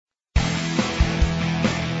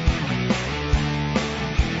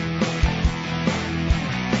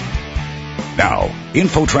Now,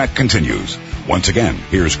 InfoTrack continues. Once again,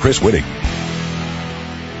 here's Chris Whitting.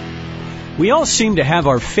 We all seem to have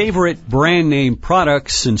our favorite brand name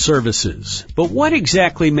products and services, but what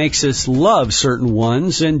exactly makes us love certain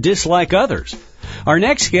ones and dislike others? Our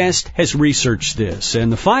next guest has researched this,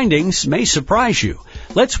 and the findings may surprise you.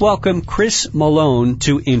 Let's welcome Chris Malone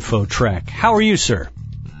to InfoTrack. How are you, sir?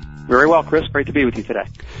 Very well, Chris. Great to be with you today.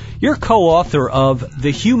 You're co-author of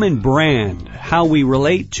The Human Brand, How We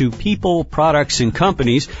Relate to People, Products, and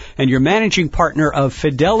Companies, and you're managing partner of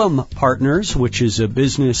Fidelum Partners, which is a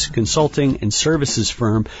business consulting and services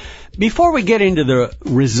firm. Before we get into the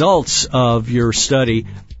results of your study,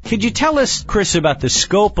 could you tell us, Chris, about the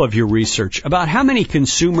scope of your research? About how many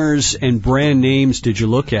consumers and brand names did you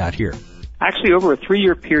look at here? Actually, over a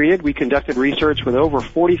 3-year period, we conducted research with over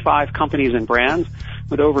 45 companies and brands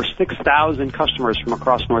with over 6,000 customers from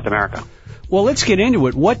across North America. Well, let's get into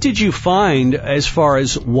it. What did you find as far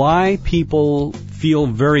as why people feel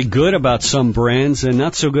very good about some brands and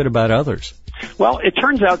not so good about others? Well, it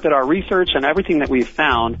turns out that our research and everything that we've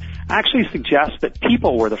found actually suggests that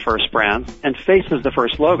people were the first brands and faces the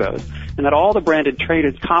first logos, and that all the branded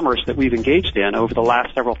traded commerce that we've engaged in over the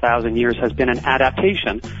last several thousand years has been an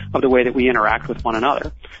adaptation of the way that we interact with one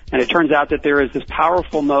another. And it turns out that there is this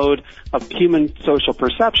powerful mode of human social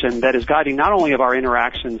perception that is guiding not only of our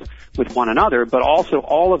interactions with one another, but also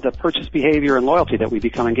all of the purchase behavior and loyalty that we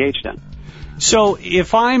become engaged in. So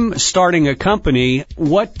if I'm starting a company,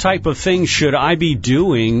 what type of things should I be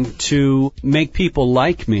doing to make people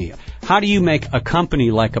like me? How do you make a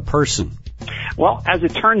company like a person? Well, as it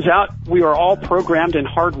turns out, we are all programmed and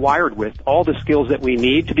hardwired with all the skills that we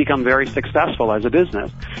need to become very successful as a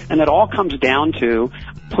business. And it all comes down to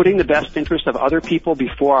putting the best interest of other people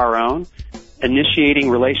before our own, initiating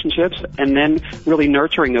relationships, and then really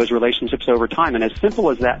nurturing those relationships over time. And as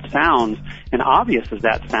simple as that sounds, and obvious as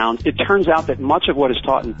that sounds, it turns out that much of what is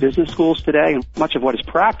taught in business schools today and much of what is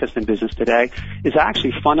practiced in business today is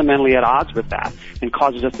actually fundamentally at odds with that and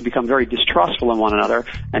causes us to become very distrustful in one another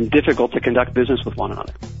and difficult to conduct business with one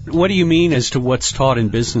another. What do you mean as to what's taught in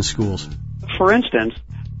business schools? For instance,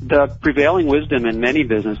 the prevailing wisdom in many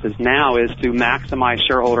businesses now is to maximize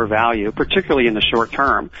shareholder value, particularly in the short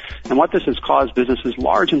term. And what this has caused businesses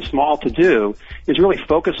large and small to do is really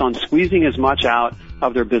focus on squeezing as much out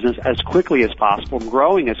of their business as quickly as possible,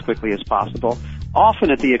 growing as quickly as possible, often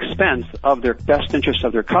at the expense of their best interests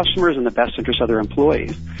of their customers and the best interests of their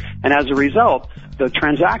employees. And as a result, the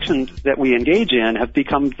transactions that we engage in have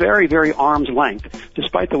become very, very arm's length,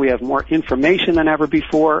 despite that we have more information than ever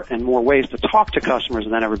before and more ways to talk to customers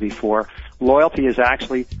than ever before. Loyalty is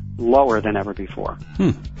actually lower than ever before.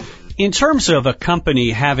 In terms of a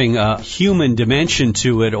company having a human dimension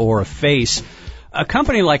to it or a face, a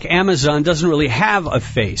company like Amazon doesn't really have a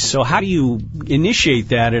face. So how do you initiate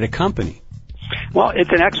that at a company? Well, it's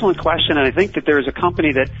an excellent question, and I think that there is a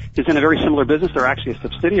company that is in a very similar business. They're actually a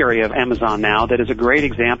subsidiary of Amazon now that is a great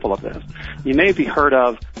example of this. You may have heard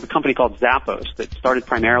of a company called Zappos that started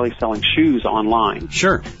primarily selling shoes online.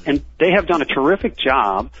 Sure. And they have done a terrific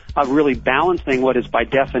job of really balancing what is by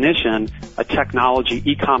definition a technology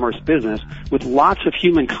e-commerce business with lots of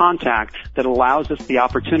human contact that allows us the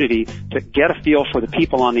opportunity to get a feel for the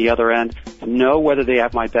people on the other end, to know whether they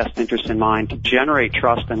have my best interest in mind, to generate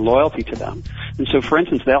trust and loyalty to them. And so, for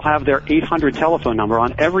instance, they'll have their 800 telephone number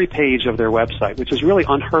on every page of their website, which is really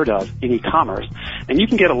unheard of in e-commerce. And you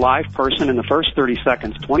can get a live person in the first 30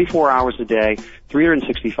 seconds, 24 hours a day,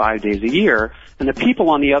 365 days a year. And the people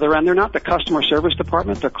on the other end, they're not the customer service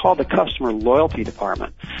department. They're called the customer loyalty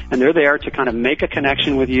department. And they're there to kind of make a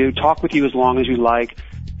connection with you, talk with you as long as you like.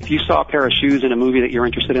 If you saw a pair of shoes in a movie that you're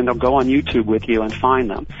interested in, they'll go on YouTube with you and find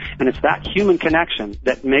them. And it's that human connection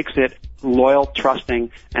that makes it loyal,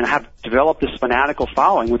 trusting, and have developed this fanatical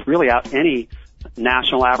following without any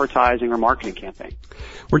national advertising or marketing campaign.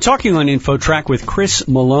 We're talking on InfoTrack with Chris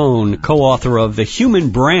Malone, co-author of The Human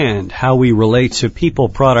Brand, How We Relate to People,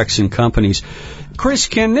 Products, and Companies. Chris,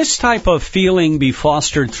 can this type of feeling be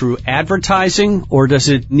fostered through advertising, or does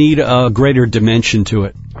it need a greater dimension to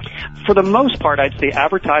it? For the most part, I'd say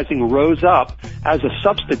advertising rose up as a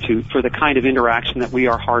substitute for the kind of interaction that we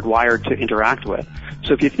are hardwired to interact with.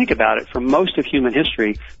 So if you think about it, for most of human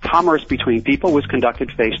history, commerce between people was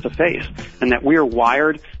conducted face-to-face, and that we are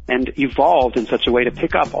wired and evolved in such a way to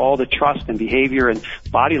pick up all the trust and behavior and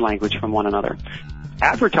body language from one another.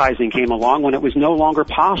 Advertising came along when it was no longer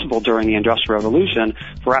possible during the Industrial Revolution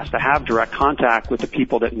for us to have direct contact with the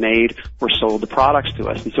people that made or sold the products to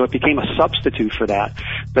us. And so it became a substitute for that.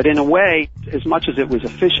 But in a way, as much as it was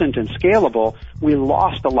efficient and scalable, we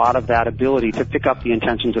lost a lot of that ability to pick up the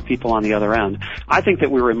intentions of people on the other end. I think that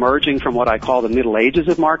we're emerging from what I call the Middle Ages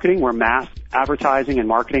of marketing, where mass advertising and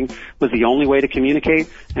marketing was the only way to communicate,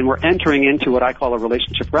 and we're entering into what I call a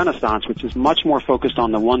relationship renaissance, which is much more focused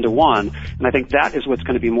on the one-to-one, and I think that is what's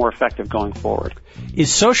going to be more effective going forward.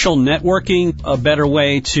 Is social networking a better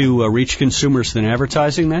way to reach consumers than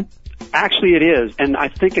advertising then? Actually, it is, and I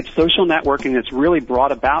think it's social networking that's really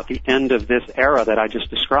brought about the end of this era that I just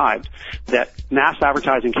described, that mass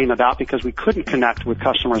advertising came about because we couldn't connect with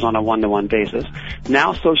customers on a one-to-one basis.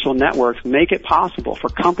 Now social networks make it possible for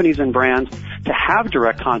companies and brands to have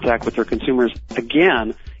direct contact with their consumers,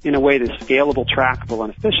 again, in a way that's scalable, trackable,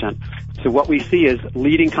 and efficient. So what we see is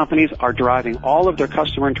leading companies are driving all of their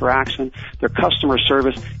customer interaction, their customer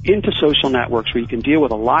service into social networks where you can deal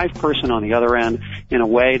with a live person on the other end in a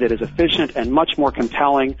way that is efficient and much more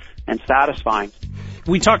compelling and satisfying.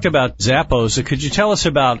 We talked about Zappos. Could you tell us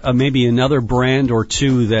about maybe another brand or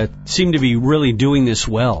two that seem to be really doing this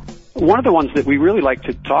well? One of the ones that we really like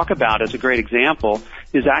to talk about as a great example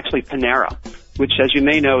is actually Panera, which, as you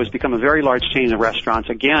may know, has become a very large chain of restaurants,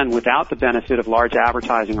 again, without the benefit of large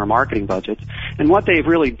advertising or marketing budgets. And what they've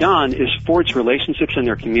really done is forge relationships in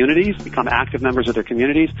their communities, become active members of their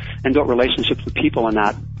communities, and built relationships with people in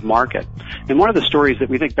that market. And one of the stories that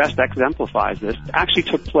we think best exemplifies this actually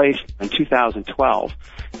took place in 2012.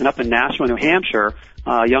 And up in Nashua, New Hampshire,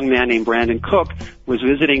 a young man named Brandon Cook was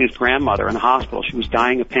visiting his grandmother in the hospital. She was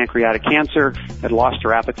dying of pancreatic cancer, had lost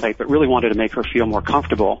her appetite, but really wanted to make her feel more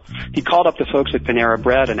comfortable. He called up the folks at Panera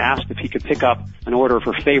Bread and asked if he could pick up an order of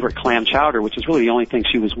her favorite clam chowder, which is really the only thing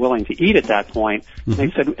she was willing to eat at that point. Mm-hmm. They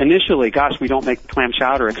said, initially, gosh, we don't make clam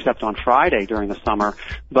chowder except on Friday during the summer,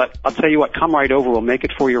 but I'll tell you what, come right over, we'll make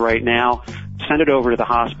it for you right now. Send it over to the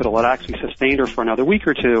hospital. It actually sustained her for another week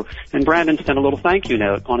or two, and Brandon sent a little thank you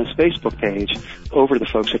note on his Facebook page over to the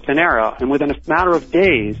folks at Panera, and within a matter of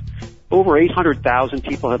days, over 800,000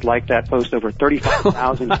 people had liked that post, over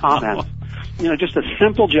 35,000 comments. You know, just a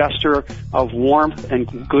simple gesture of warmth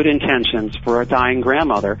and good intentions for a dying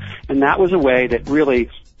grandmother, and that was a way that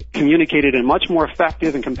really communicated in a much more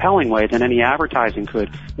effective and compelling way than any advertising could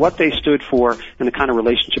what they stood for and the kind of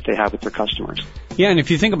relationship they have with their customers. Yeah, and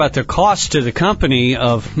if you think about the cost to the company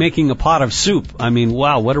of making a pot of soup, I mean,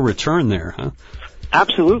 wow, what a return there, huh?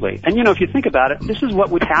 Absolutely. And, you know, if you think about it, this is what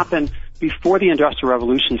would happen before the Industrial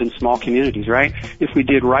Revolutions in small communities, right? If we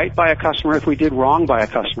did right by a customer, if we did wrong by a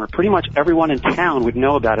customer, pretty much everyone in town would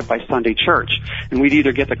know about it by Sunday church, and we'd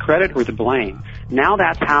either get the credit or the blame. Now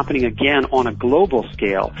that's happening again on a global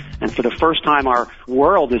scale, and for the first time our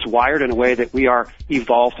world is wired in a way that we are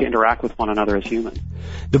evolved to interact with one another as humans.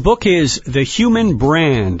 The book is The Human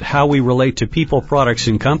Brand, How We Relate to People, Products,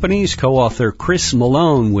 and Companies, co-author Chris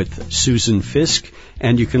Malone with Susan Fisk,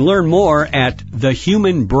 and you can learn more at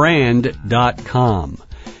thehumanbrand.com.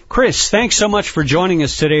 Chris, thanks so much for joining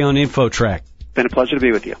us today on InfoTrack. Been a pleasure to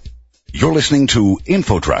be with you. You're listening to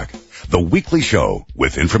InfoTrack, the weekly show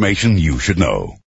with information you should know.